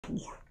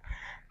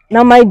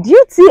Now, my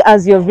duty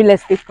as your real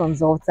estate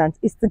consultant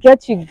is to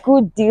get you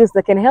good deals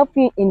that can help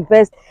you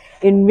invest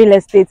in real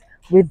estate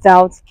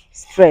without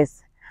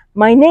stress.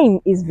 My name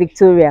is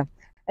Victoria,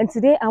 and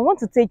today I want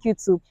to take you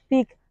to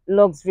Peak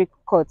Luxury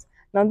Court.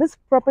 Now, this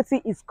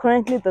property is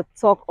currently the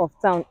talk of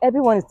town.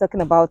 Everyone is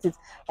talking about it,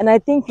 and I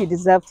think you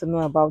deserve to know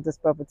about this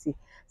property.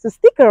 So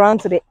stick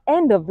around to the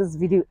end of this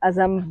video, as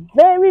I'm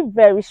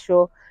very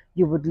sure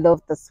you would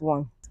love this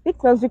one.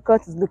 Peak Luxury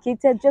Court is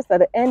located just at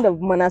the end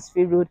of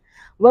Monastery Road,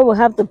 where we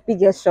have the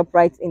biggest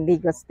Shoprite in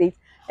Lagos State,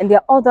 and there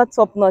are other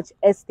top-notch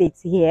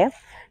estates here.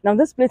 Now,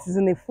 this place is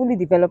in a fully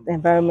developed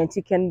environment.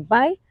 You can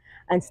buy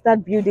and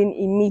start building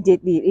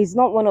immediately. It's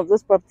not one of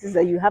those properties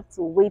that you have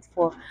to wait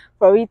for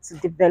it to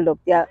develop.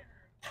 There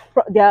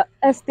are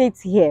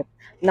estates here.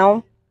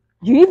 Now,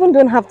 you even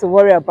don't have to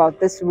worry about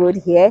this road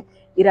here.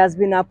 It has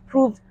been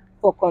approved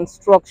for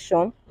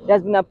construction. It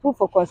has been approved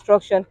for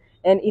construction,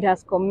 and it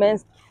has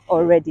commenced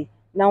already.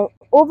 Now,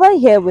 over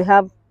here we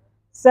have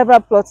several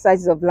plot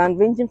sizes of land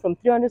ranging from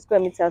 300 square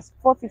meters,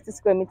 450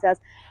 square meters,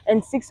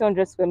 and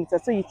 600 square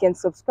meters. So you can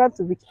subscribe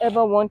to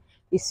whichever one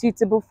is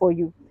suitable for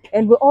you.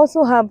 And we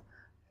also have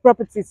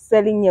properties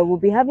selling here. We'll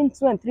be having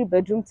 2 and 3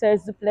 bedroom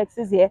terrace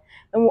duplexes here,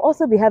 and we'll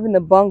also be having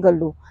a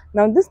bungalow.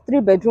 Now, this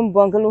 3-bedroom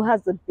bungalow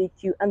has a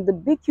BQ, and the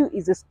BQ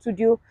is a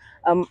studio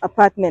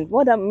apartment.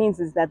 What that means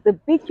is that the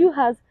BQ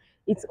has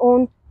its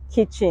own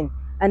kitchen,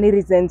 and it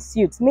is en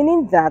suite,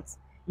 meaning that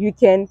you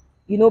can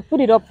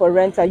put it up for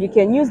rental. You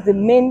can use the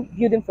main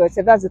building for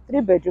yourself, that's a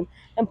 3-bedroom,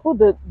 and put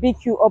the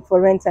BQ up for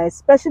rental,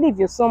 especially if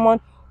you're someone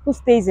who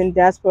stays in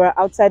diaspora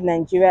outside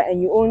Nigeria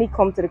and you only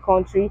come to the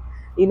country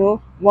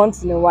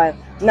once in a while.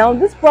 Now,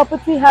 this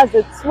property has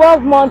a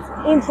 12-month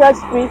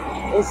interest-free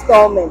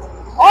installment.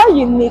 All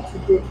you need to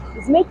do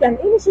is make an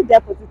initial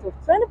deposit of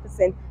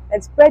 20%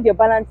 and spread your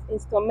balance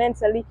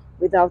instrumentally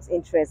without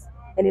interest.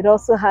 And it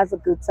also has a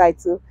good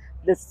title,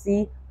 the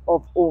C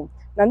of O.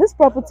 Now, this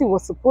property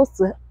was supposed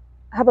to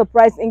have a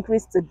price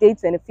increase today,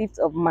 25th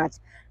of March,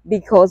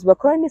 because we're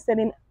currently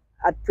selling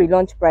at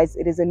pre-launch price.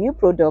 It is a new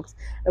product,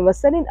 and we're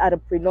selling at a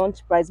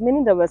pre-launch price,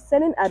 meaning that we're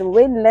selling at a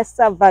way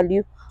lesser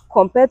value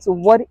compared to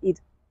what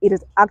it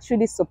is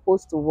actually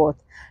supposed to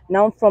worth.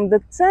 Now, from the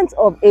 10th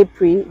of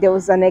April, there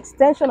was an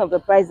extension of the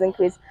price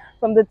increase.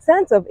 From the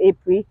 10th of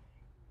April,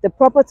 the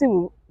property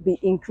will be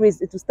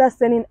increased. It will start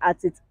selling at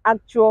its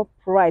actual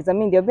price. I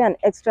mean, there'll be an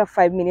extra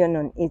 5 million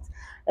on it,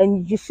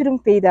 and you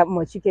shouldn't pay that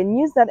much. You can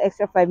use that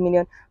extra 5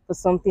 million for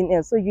something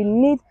else. So you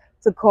need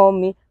to call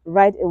me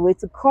right away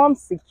to come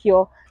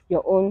secure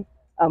your own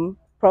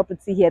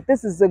property here.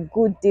 This is a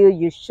good deal.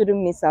 You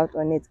shouldn't miss out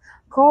on it.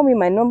 Call me.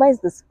 My number is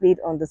displayed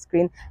on the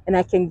screen, and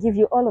I can give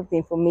you all of the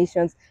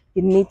information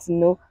you need to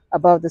know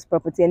about this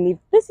property. And if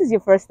this is your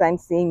first time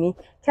seeing me,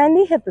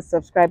 kindly hit the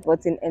subscribe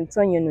button and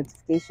turn your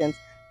notifications.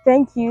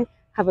 Thank you.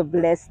 Have a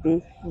blessed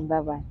day.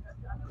 Bye bye.